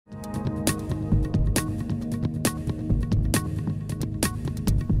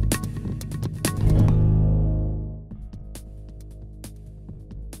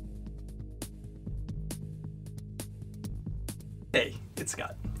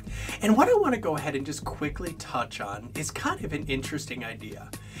Scott. And what I want to go ahead and just quickly touch on is kind of an interesting idea.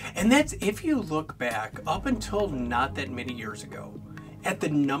 And that's if you look back up until not that many years ago at the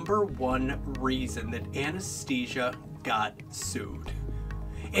 #1 reason that anesthesia got sued.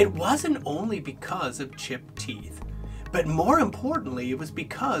 It wasn't only because of chipped teeth, but more importantly, it was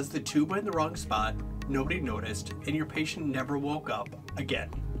because the tube went in the wrong spot, nobody noticed, and your patient never woke up again.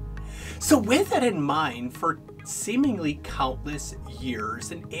 So with that in mind, for seemingly countless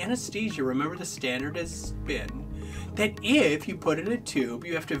years, in anesthesia, remember the standard has been that if you put in a tube,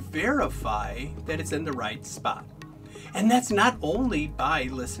 you have to verify that it's in the right spot. And that's not only by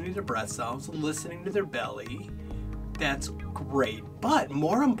listening to breath sounds, listening to their belly, that's great, but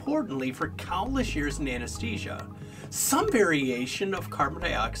more importantly, for countless years in anesthesia, some variation of carbon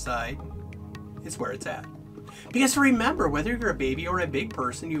dioxide is where it's at. Because remember, whether you're a baby or a big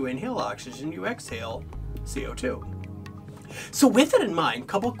person, you inhale oxygen, you exhale CO2. So with that in mind, a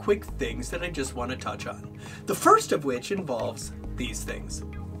couple quick things that I just want to touch on. The first of which involves these things.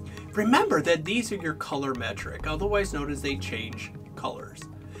 Remember that these are your color metric, otherwise known as they change colors.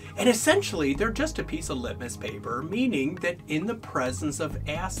 And essentially, they're just a piece of litmus paper, meaning that in the presence of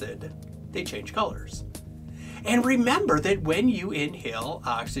acid, they change colors. And remember that when you inhale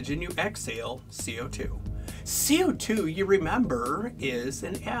oxygen, you exhale CO2. CO2, you remember, is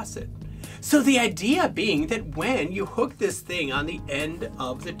an acid. So the idea being that when you hook this thing on the end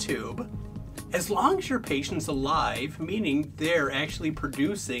of the tube, as long as your patient's alive, meaning they're actually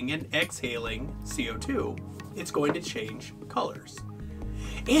producing and exhaling CO2, it's going to change colors.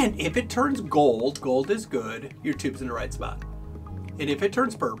 And if it turns gold, gold is good, your tube's in the right spot. And if it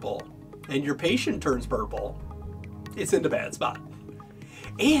turns purple, and your patient turns purple, it's in the bad spot.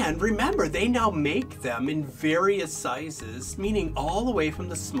 And remember, they now make them in various sizes, meaning all the way from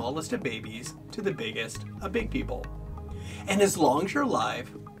the smallest of babies to the biggest of big people. And as long as you're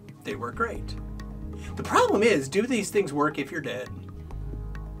alive, they work great. The problem is, do these things work if you're dead?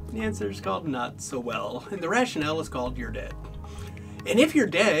 The answer is called not so well, and the rationale is called you're dead. And if you're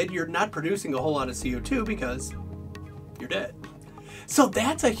dead, you're not producing a whole lot of CO2 because you're dead. So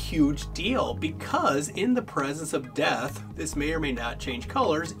that's a huge deal because in the presence of death, this may or may not change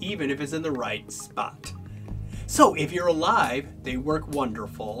colors even if it's in the right spot. So if you're alive, they work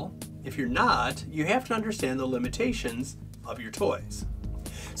wonderful. If you're not, you have to understand the limitations of your toys.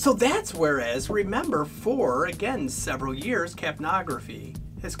 So that's whereas, remember, for, again, several years, capnography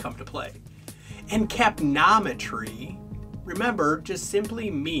has come to play. And capnometry, remember, just simply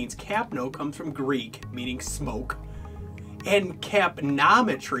means, capno comes from Greek, meaning smoke. And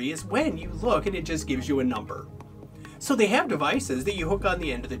capnometry is when you look and it just gives you a number. So they have devices that you hook on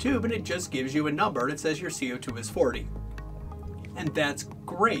the end of the tube and it just gives you a number and it says your CO2 is 40. And that's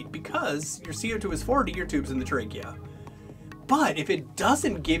great because your CO2 is 40, your tube's in the trachea. But if it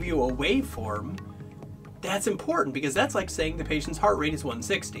doesn't give you a waveform, that's important because that's like saying the patient's heart rate is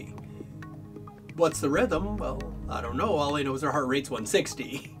 160. What's the rhythm? Well, I don't know. All I know is their heart rate's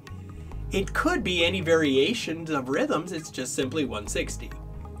 160. It could be any variations of rhythms, it's just simply 160.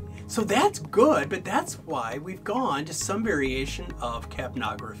 So that's good, but that's why we've gone to some variation of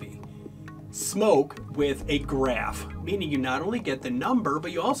capnography. Smoke with a graph, meaning you not only get the number,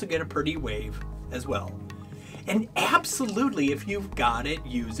 but you also get a pretty wave as well. And absolutely, if you've got it,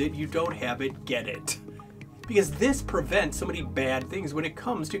 use it. You don't have it, get it. Because this prevents so many bad things when it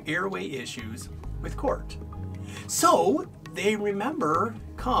comes to airway issues with CORT. So they, remember,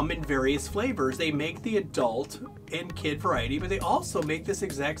 come in various flavors. They make the adult and kid variety, but they also make this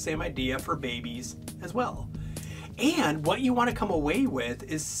exact same idea for babies as well. And what you want to come away with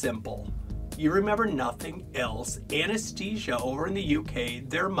is simple. You remember nothing else. Anesthesia over in the UK,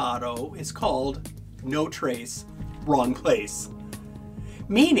 their motto is called no trace, wrong place.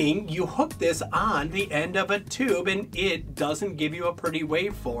 Meaning you hook this on the end of a tube and it doesn't give you a pretty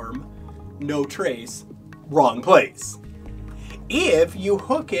waveform, no trace, wrong place. If you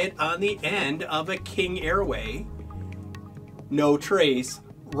hook it on the end of a king airway, no trace,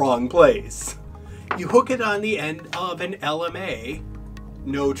 wrong place. You hook it on the end of an LMA,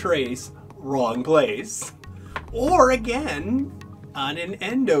 no trace, wrong place. Or again, on an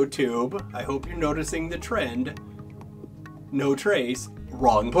endotube, I hope you're noticing the trend, no trace,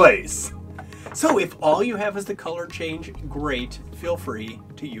 wrong place. So if all you have is the color change, great, feel free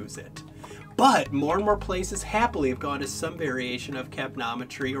to use it. But more and more places happily have gone to some variation of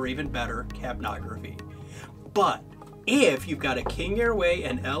capnometry or even better, capnography. But if you've got a king airway,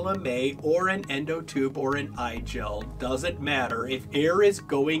 an LMA, or an endotube, or an I-gel, doesn't matter. If air is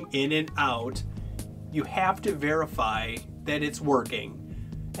going in and out, you have to verify that it's working.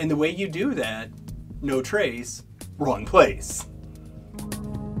 And the way you do that, no trace, wrong place.